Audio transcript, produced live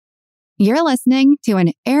You're listening to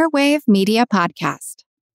an Airwave Media Podcast.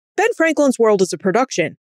 Ben Franklin's World is a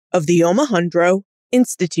production of the Omohundro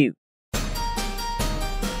Institute.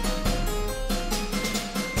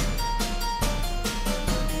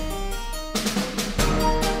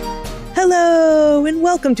 Hello, and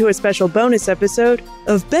welcome to a special bonus episode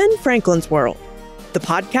of Ben Franklin's World, the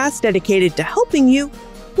podcast dedicated to helping you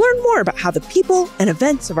learn more about how the people and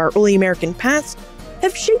events of our early American past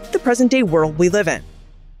have shaped the present-day world we live in.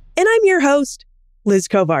 And I'm your host, Liz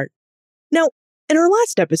Covart. Now, in our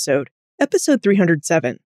last episode, episode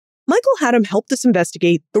 307, Michael Hattem helped us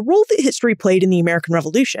investigate the role that history played in the American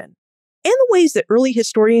Revolution and the ways that early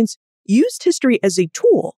historians used history as a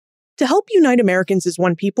tool to help unite Americans as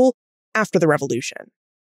one people after the Revolution.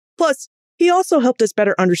 Plus, he also helped us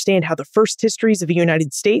better understand how the first histories of the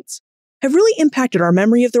United States have really impacted our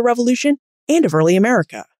memory of the Revolution and of early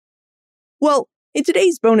America. Well, in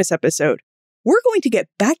today's bonus episode, we're going to get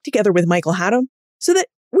back together with Michael Hattem so that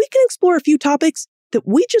we can explore a few topics that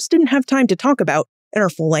we just didn't have time to talk about in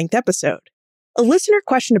our full-length episode. A listener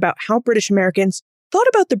questioned about how British Americans thought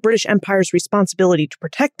about the British Empire's responsibility to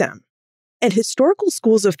protect them, and historical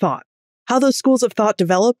schools of thought, how those schools of thought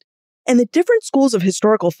developed, and the different schools of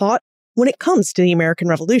historical thought when it comes to the American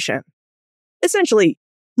Revolution. Essentially,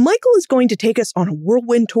 Michael is going to take us on a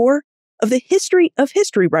whirlwind tour of the history of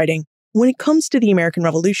history writing when it comes to the American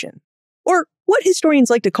Revolution, or what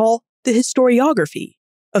historians like to call the historiography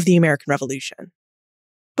of the American Revolution.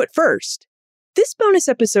 But first, this bonus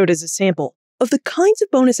episode is a sample of the kinds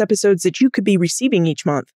of bonus episodes that you could be receiving each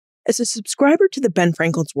month as a subscriber to the Ben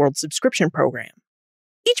Franklin's World subscription program.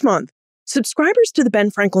 Each month, subscribers to the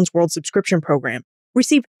Ben Franklin's World subscription program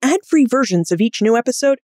receive ad-free versions of each new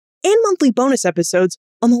episode and monthly bonus episodes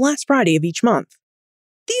on the last Friday of each month.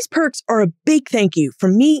 These perks are a big thank you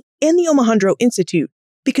from me and the Omohundro Institute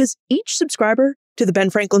because each subscriber to the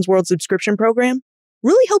Ben Franklin's World subscription program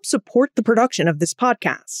really helps support the production of this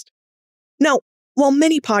podcast. Now, while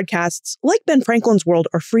many podcasts like Ben Franklin's World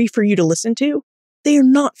are free for you to listen to, they are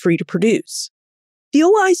not free to produce. The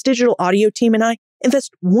OI's digital audio team and I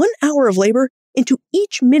invest 1 hour of labor into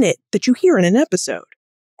each minute that you hear in an episode.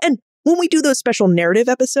 And when we do those special narrative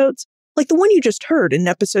episodes, like the one you just heard in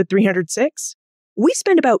episode 306, we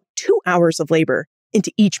spend about 2 hours of labor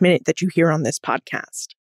into each minute that you hear on this podcast.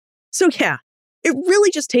 So yeah, it really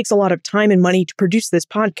just takes a lot of time and money to produce this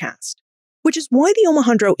podcast, which is why the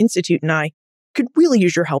Omohundro Institute and I could really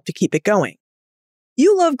use your help to keep it going.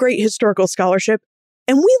 You love great historical scholarship,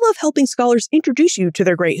 and we love helping scholars introduce you to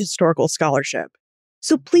their great historical scholarship.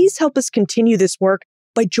 So please help us continue this work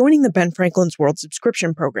by joining the Ben Franklin's World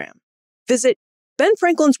subscription program. Visit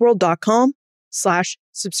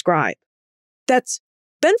benfranklinsworld.com/subscribe. That's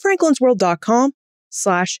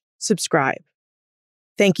benfranklinsworld.com/subscribe.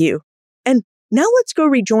 Thank you. And now let's go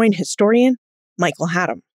rejoin historian Michael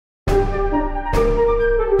Hattem.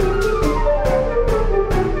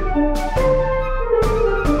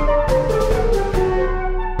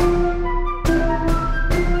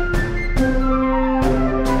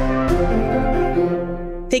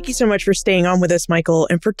 Thank you so much for staying on with us, Michael,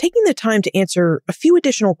 and for taking the time to answer a few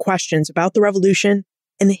additional questions about the Revolution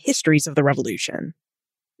and the histories of the Revolution.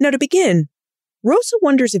 Now, to begin, Rosa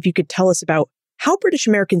wonders if you could tell us about how British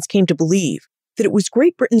Americans came to believe that it was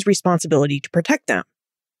Great Britain's responsibility to protect them.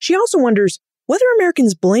 She also wonders whether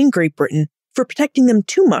Americans blame Great Britain for protecting them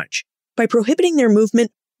too much by prohibiting their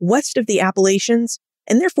movement west of the Appalachians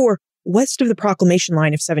and therefore west of the Proclamation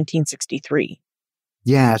Line of 1763.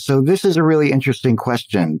 Yeah, so this is a really interesting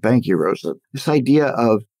question. Thank you, Rosa. This idea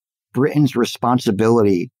of Britain's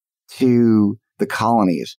responsibility to the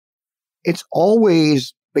colonies. It's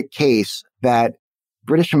always the case that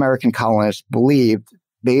British American colonists believed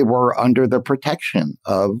they were under the protection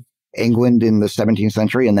of England in the 17th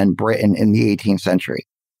century and then Britain in the 18th century.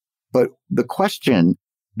 But the question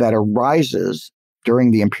that arises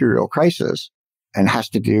during the imperial crisis and has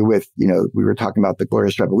to do with, we were talking about the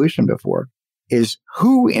Glorious Revolution before, is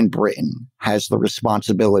who in Britain has the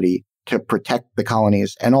responsibility to protect the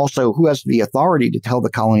colonies and also who has the authority to tell the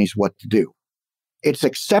colonies what to do. It's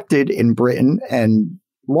accepted in Britain and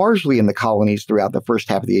largely in the colonies throughout the first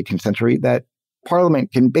half of the 18th century that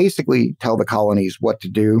Parliament can basically tell the colonies what to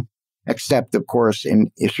do, except, of course,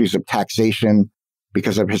 in issues of taxation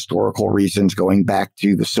because of historical reasons going back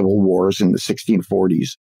to the civil wars in the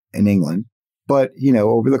 1640s in England. But,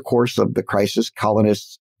 over the course of the crisis,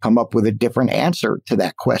 colonists come up with a different answer to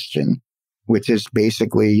that question, which is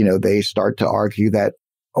basically, they start to argue that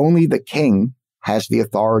only the king has the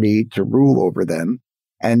authority to rule over them,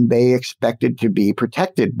 and they expected to be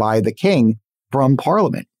protected by the king from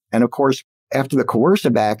Parliament. And of course, after the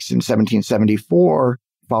Coercive Acts in 1774,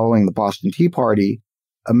 following the Boston Tea Party,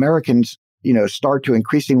 Americans, start to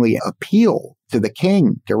increasingly appeal to the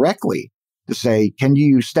king directly to say, can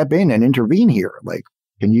you step in and intervene here? Like,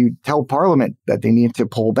 can you tell Parliament that they need to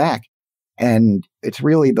pull back? And it's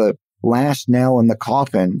really the last nail in the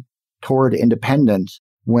coffin toward independence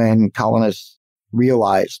when colonists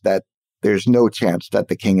realize that there's no chance that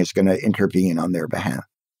the king is going to intervene on their behalf.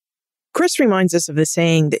 Chris reminds us of the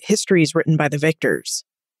saying that history is written by the victors.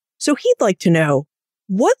 So he'd like to know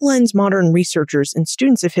what lens modern researchers and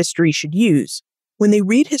students of history should use when they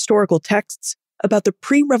read historical texts about the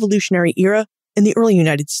pre-revolutionary era in the early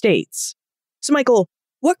United States. So Michael,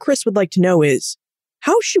 what Chris would like to know is,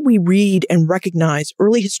 how should we read and recognize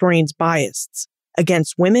early historians' biases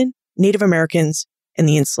against women, Native Americans, and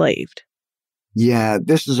the enslaved? Yeah,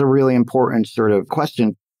 this is a really important sort of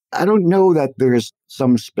question. I don't know that there's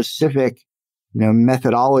some specific,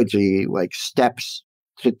 methodology, like steps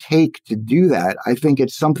to take to do that. I think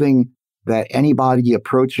it's something that anybody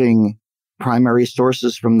approaching primary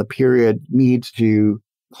sources from the period needs to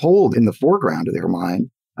hold in the foreground of their mind.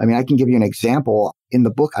 I mean, I can give you an example. In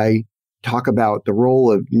the book, I talk about the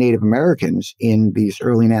role of Native Americans in these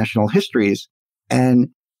early national histories. And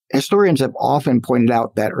historians have often pointed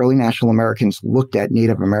out that early national Americans looked at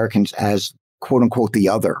Native Americans as, quote unquote, the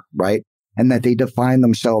other, right? And that they define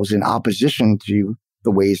themselves in opposition to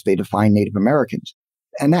the ways they define Native Americans.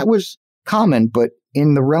 And that was common, but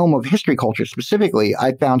in the realm of history culture specifically,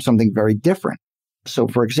 I found something very different. So,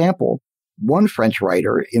 for example, one French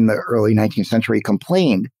writer in the early 19th century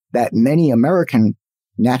complained that many American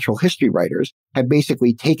natural history writers had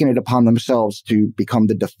basically taken it upon themselves to become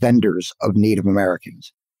the defenders of Native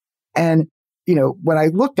Americans. And, when I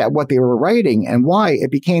looked at what they were writing and why,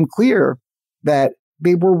 it became clear that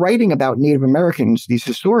they were writing about Native Americans, these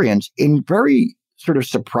historians, in very sort of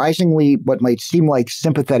surprisingly what might seem like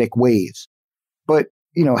sympathetic ways. But,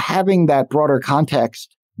 having that broader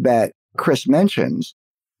context that Chris mentions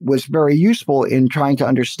was very useful in trying to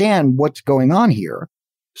understand what's going on here.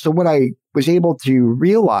 So what I was able to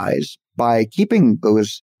realize by keeping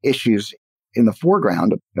those issues in the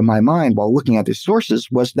foreground of my mind while looking at these sources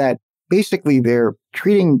was that basically they're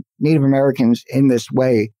treating Native Americans in this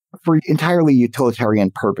way for entirely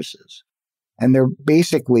utilitarian purposes. And they're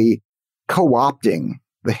basically co-opting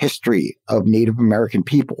the history of Native American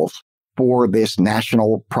peoples for this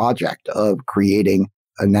national project of creating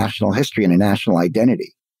a national history and a national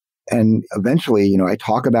identity. And eventually, I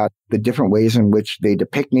talk about the different ways in which they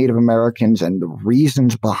depict Native Americans and the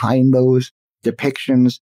reasons behind those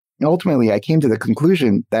depictions. And ultimately, I came to the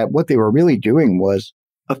conclusion that what they were really doing was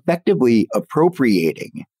effectively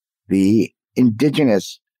appropriating the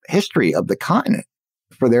indigenous history of the continent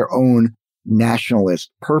for their own nationalist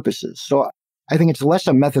purposes. So I think it's less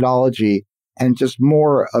a methodology and just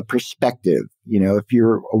more a perspective. If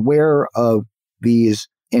you're aware of these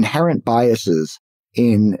inherent biases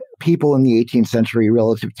in people in the 18th century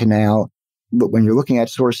relative to now, but when you're looking at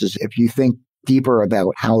sources, if you think deeper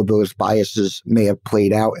about how those biases may have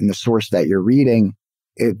played out in the source that you're reading,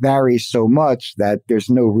 it varies so much that there's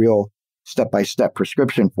no real step-by-step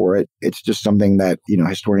prescription for it. It's just something that,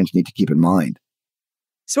 historians need to keep in mind.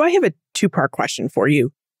 So I have a two-part question for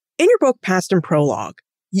you. In your book, Past and Prologue,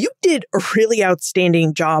 you did a really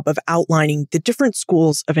outstanding job of outlining the different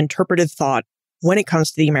schools of interpretive thought when it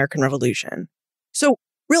comes to the American Revolution. So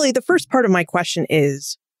really, the first part of my question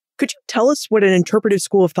is, could you tell us what an interpretive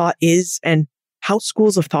school of thought is and how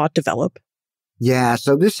schools of thought develop? Yeah,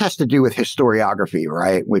 so this has to do with historiography,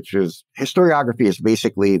 right? Historiography is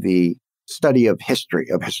basically the study of history,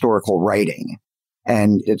 of historical writing.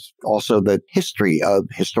 And it's also the history of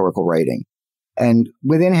historical writing. And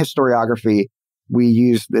within historiography, we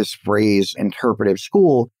use this phrase interpretive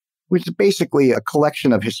school, which is basically a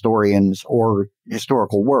collection of historians or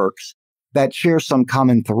historical works that share some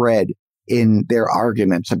common thread in their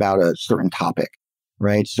arguments about a certain topic,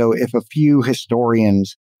 right? So if a few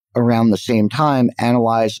historians around the same time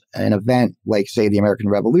analyze an event like, say, the American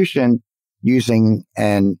Revolution using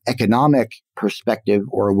an economic perspective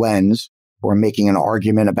or lens, or making an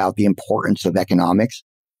argument about the importance of economics,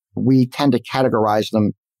 we tend to categorize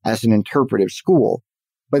them as an interpretive school.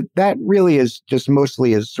 But that really is just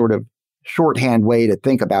mostly a sort of shorthand way to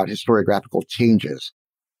think about historiographical changes.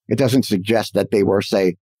 It doesn't suggest that they were,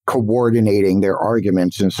 say, coordinating their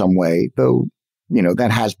arguments in some way, though, that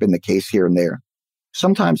has been the case here and there.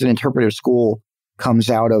 Sometimes an interpretive school comes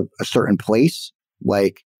out of a certain place,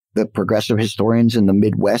 like the progressive historians in the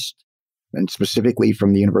Midwest, and specifically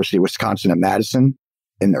from the University of Wisconsin at Madison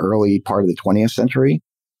in the early part of the 20th century.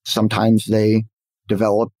 Sometimes they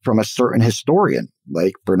develop from a certain historian,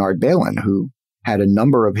 like Bernard Bailyn, who had a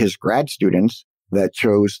number of his grad students that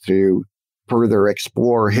chose to further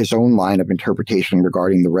explore his own line of interpretation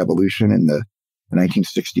regarding the revolution in the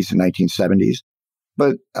 1960s and 1970s.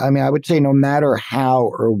 But I mean, I would say no matter how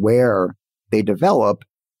or where they develop,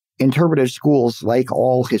 interpretive schools, like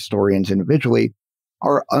all historians individually,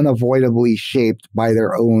 are unavoidably shaped by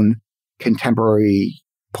their own contemporary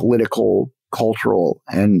political, cultural,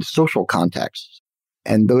 and social contexts.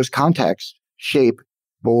 And those contexts shape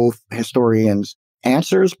both historians'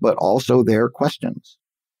 answers, but also their questions.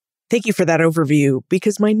 Thank you for that overview,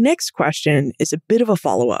 because my next question is a bit of a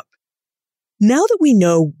follow-up. Now that we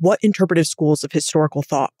know what interpretive schools of historical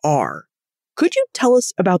thought are, could you tell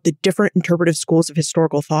us about the different interpretive schools of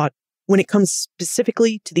historical thought when it comes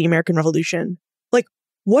specifically to the American Revolution? Like,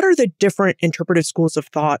 what are the different interpretive schools of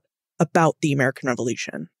thought about the American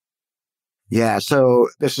Revolution? Yeah, so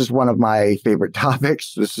this is one of my favorite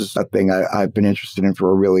topics. This is a thing I've been interested in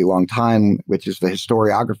for a really long time, which is the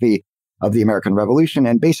historiography of the American Revolution,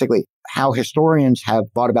 and basically how historians have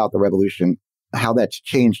thought about the revolution, how that's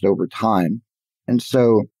changed over time. And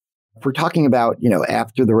so if we're talking about,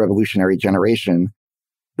 after the revolutionary generation,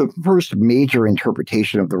 the first major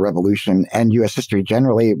interpretation of the revolution and U.S. history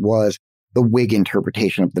generally was the Whig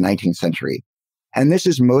interpretation of the 19th century. And this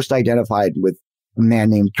is most identified with a man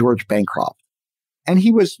named George Bancroft. And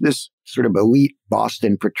he was this sort of elite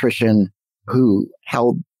Boston patrician who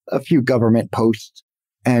held a few government posts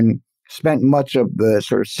and spent much of the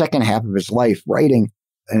sort of second half of his life writing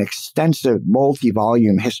an extensive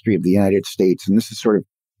multi-volume history of the United States. And this is sort of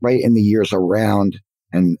right in the years around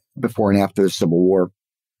and before and after the Civil War.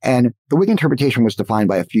 And the Whig interpretation was defined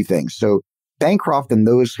by a few things. So Bancroft and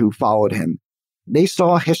those who followed him, they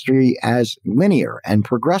saw history as linear and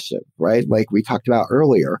progressive, right? Like we talked about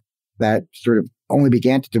earlier, that sort of only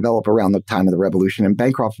began to develop around the time of the revolution. And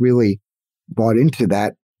Bancroft really bought into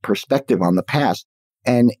that perspective on the past.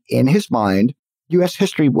 And in his mind, U.S.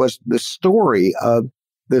 history was the story of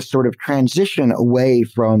the sort of transition away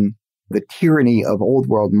from the tyranny of old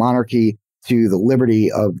world monarchy to the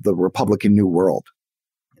liberty of the Republican New World.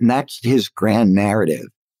 And that's his grand narrative.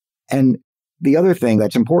 And the other thing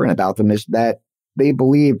that's important about them is that they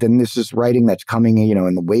believed, and this is writing that's coming,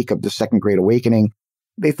 in the wake of the Second Great Awakening,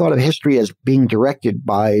 they thought of history as being directed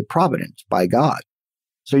by providence, by God.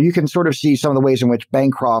 So you can sort of see some of the ways in which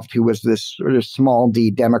Bancroft, who was this sort of small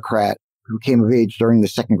d Democrat who came of age during the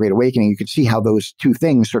Second Great Awakening, you could see how those two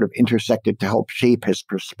things sort of intersected to help shape his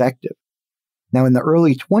perspective. Now, in the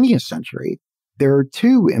early 20th century, there are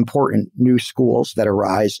two important new schools that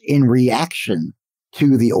arise in reaction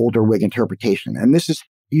to the older Whig interpretation. And this is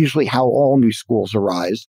usually how all new schools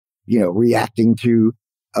arise, reacting to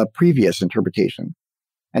a previous interpretation.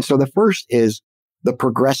 And so the first is the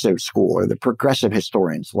progressive school, or the progressive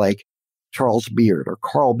historians like Charles Beard or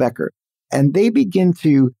Carl Becker. And they begin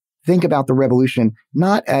to think about the revolution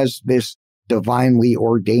not as this divinely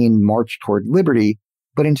ordained march toward liberty,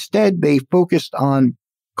 but instead they focused on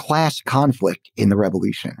class conflict in the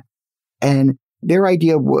revolution. And their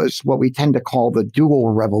idea was what we tend to call the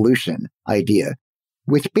dual revolution idea,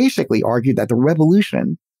 which basically argued that the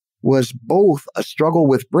revolution was both a struggle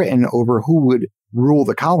with Britain over who would rule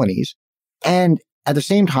the colonies, and at the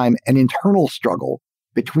same time, an internal struggle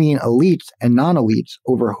between elites and non-elites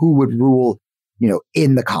over who would rule,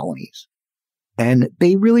 in the colonies. And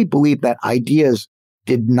they really believed that ideas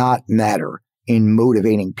did not matter in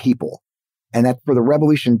motivating people. And that for the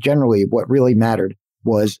revolution generally, what really mattered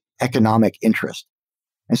was economic interest.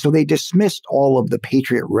 And so they dismissed all of the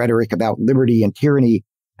patriot rhetoric about liberty and tyranny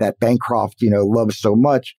that Bancroft, loves so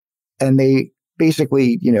much. And they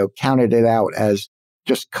basically, counted it out as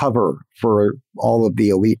just cover for all of the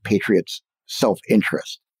elite patriots'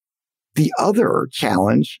 self-interest. The other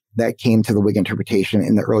challenge that came to the Whig interpretation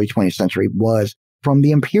in the early 20th century was from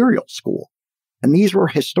the imperial school. And these were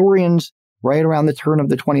historians right around the turn of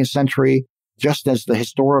the 20th century, just as the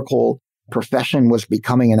historical profession was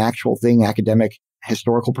becoming an actual thing, academic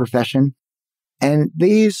historical profession. And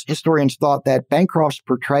these historians thought that Bancroft's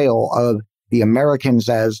portrayal of the Americans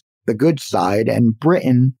as the good side and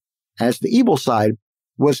Britain as the evil side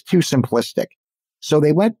was too simplistic. So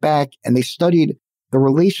they went back and they studied the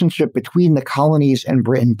relationship between the colonies and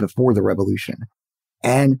Britain before the revolution.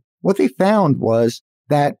 And what they found was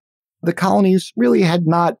that the colonies really had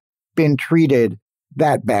not been treated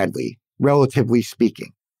that badly, relatively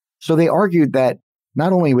speaking. So they argued that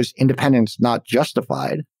not only was independence not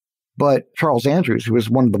justified, but Charles Andrews, who was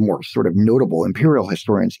one of the more sort of notable imperial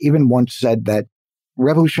historians, even once said that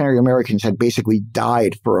revolutionary Americans had basically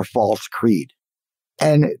died for a false creed.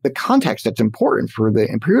 And the context that's important for the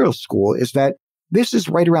imperial school is that this is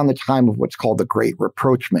right around the time of what's called the Great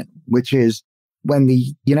Rapprochement, which is when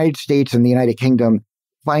the United States and the United Kingdom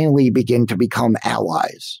finally begin to become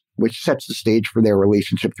allies, which sets the stage for their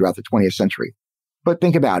relationship throughout the 20th century. But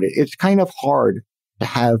think about it. It's kind of hard to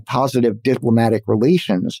have positive diplomatic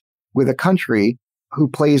relations with a country who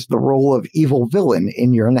plays the role of evil villain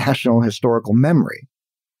in your national historical memory.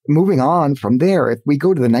 Moving on from there, if we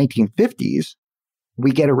go to the 1950s,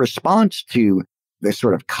 we get a response to this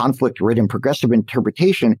sort of conflict-ridden progressive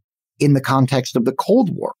interpretation in the context of the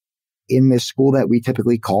Cold War, in this school that we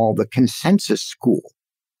typically call the consensus school.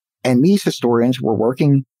 And these historians were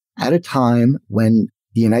working at a time when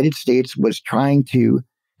the United States was trying to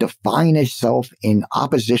define itself in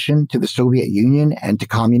opposition to the Soviet Union and to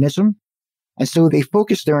communism. And so they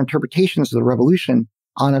focused their interpretations of the revolution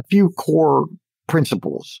on a few core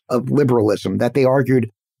principles of liberalism that they argued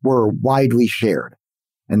were widely shared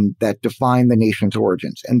and that defined the nation's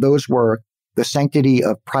origins. And those were the sanctity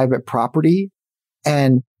of private property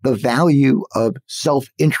and the value of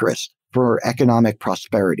self-interest for economic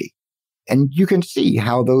prosperity. And you can see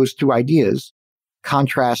how those two ideas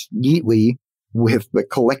contrast neatly with the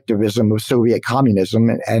collectivism of Soviet communism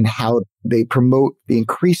and how they promote the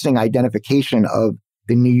increasing identification of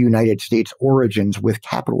the new United States origins with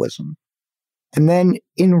capitalism. And then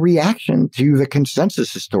in reaction to the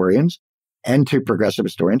consensus historians and to progressive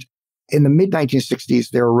historians, in the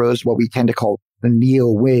mid-1960s, there arose what we tend to call the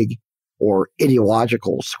neo-Whig or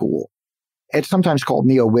ideological school. It's sometimes called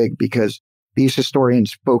neo-Whig because these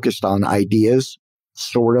historians focused on ideas,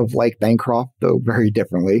 sort of like Bancroft, though very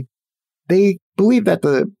differently. They believed that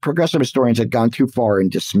the progressive historians had gone too far in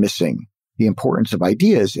dismissing the importance of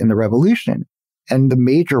ideas in the revolution. And the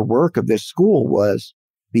major work of this school was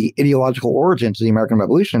The Ideological Origins of the American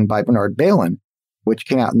Revolution by Bernard Bailyn, which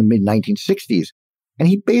came out in the mid-1960s. And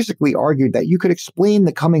he basically argued that you could explain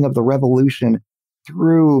the coming of the revolution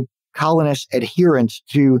through colonists' adherence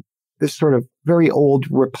to this sort of very old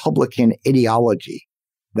Republican ideology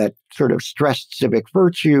that sort of stressed civic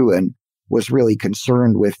virtue and was really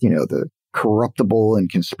concerned with, the corruptible and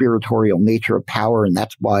conspiratorial nature of power. And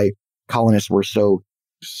that's why colonists were so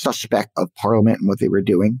suspect of Parliament and what they were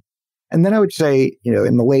doing. And then I would say,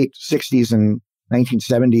 in the late 60s and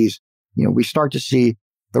 1970s, we start to see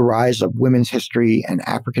the rise of women's history and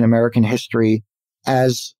African-American history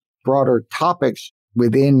as broader topics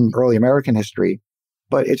within early American history.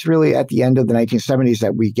 But it's really at the end of the 1970s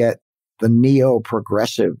that we get the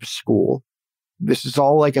neo-progressive school. This is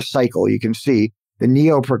all like a cycle. You can see the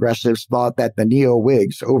neo-progressives thought that the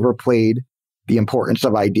neo-Whigs overplayed the importance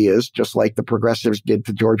of ideas, just like the progressives did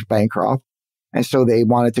to George Bancroft. And so they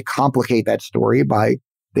wanted to complicate that story by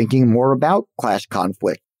thinking more about class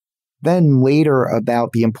conflict. Then later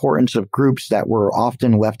about the importance of groups that were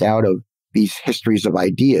often left out of these histories of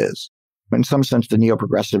ideas. In some sense, the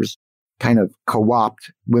neo-progressives kind of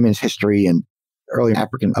co-opt women's history and early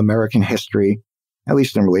African-American history, at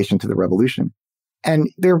least in relation to the revolution. And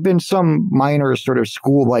there have been some minor sort of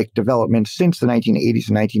school-like developments since the 1980s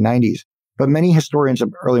and 1990s, but many historians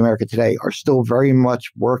of early America today are still very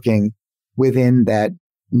much working within that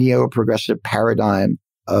neo-progressive paradigm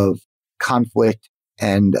of conflict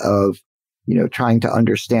and of, trying to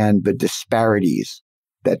understand the disparities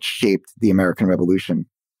that shaped the American Revolution.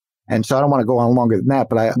 And so I don't want to go on longer than that,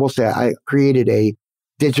 but I will say I created a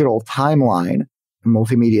digital timeline, a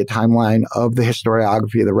multimedia timeline of the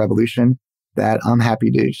historiography of the Revolution that I'm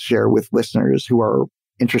happy to share with listeners who are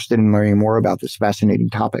interested in learning more about this fascinating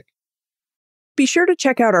topic. Be sure to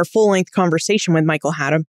check out our full-length conversation with Michael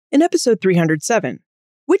Hattem in episode 307,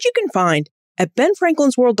 which you can find at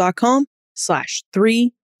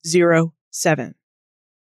benfranklinsworld.com/307.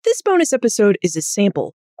 This bonus episode is a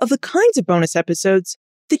sample of the kinds of bonus episodes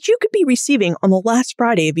that you could be receiving on the last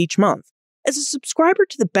Friday of each month as a subscriber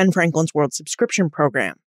to the Ben Franklin's World subscription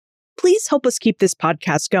program. Please help us keep this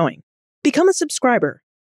podcast going. Become a subscriber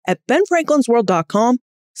at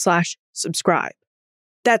benfranklinsworld.com/subscribe.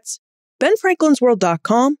 That's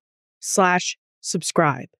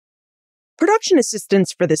benfranklinsworld.com/subscribe. Production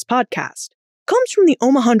assistance for this podcast comes from the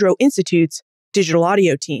Omohundro Institute's digital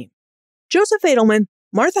audio team. Joseph Edelman,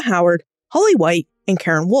 Martha Howard, Holly White, and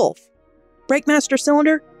Karen Wolf. Breakmaster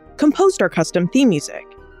Cylinder composed our custom theme music.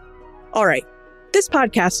 All right, this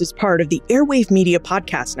podcast is part of the Airwave Media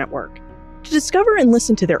Podcast Network. To discover and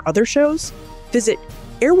listen to their other shows, visit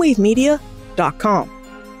airwavemedia.com.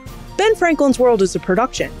 Ben Franklin's World is a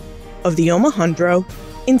production of the Omohundro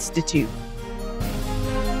Institute.